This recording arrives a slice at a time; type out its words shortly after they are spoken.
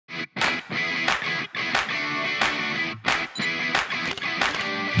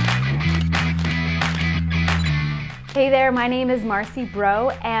Hey there, my name is Marcy Browe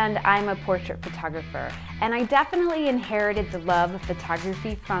and I'm a portrait photographer. And I definitely inherited the love of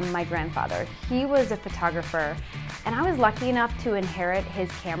photography from my grandfather. He was a photographer and I was lucky enough to inherit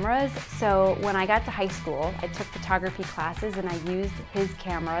his cameras. So when I got to high school, I took photography classes and I used his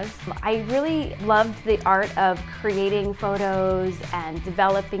cameras. I really loved the art of creating photos and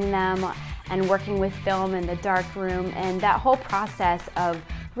developing them and working with film in the dark room, and that whole process of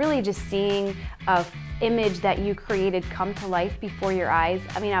really just seeing an image that you created come to life before your eyes.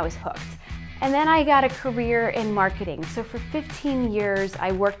 I mean, I was hooked. And then I got a career in marketing. So for 15 years,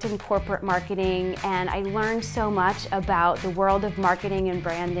 I worked in corporate marketing and I learned so much about the world of marketing and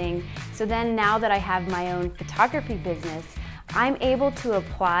branding. So then now that I have my own photography business, I'm able to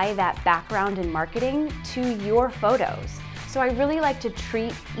apply that background in marketing to your photos. So I really like to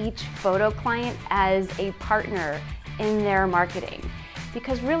treat each photo client as a partner in their marketing.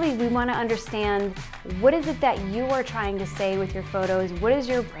 Because really we want to understand, what is it that you are trying to say with your photos? What is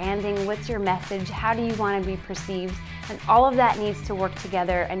your branding? What's your message? How do you want to be perceived? And all of that needs to work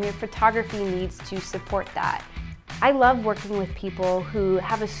together, and your photography needs to support that. I love working with people who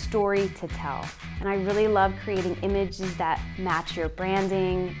have a story to tell, and I really love creating images that match your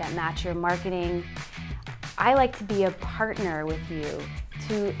branding, that match your marketing. I like to be a partner with you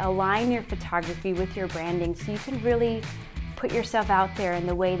to align your photography with your branding so you can really put yourself out there in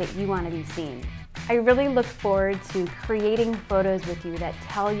the way that you want to be seen. I really look forward to creating photos with you that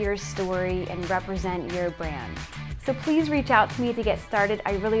tell your story and represent your brand. So please reach out to me to get started.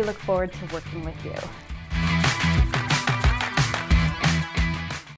 I really look forward to working with you.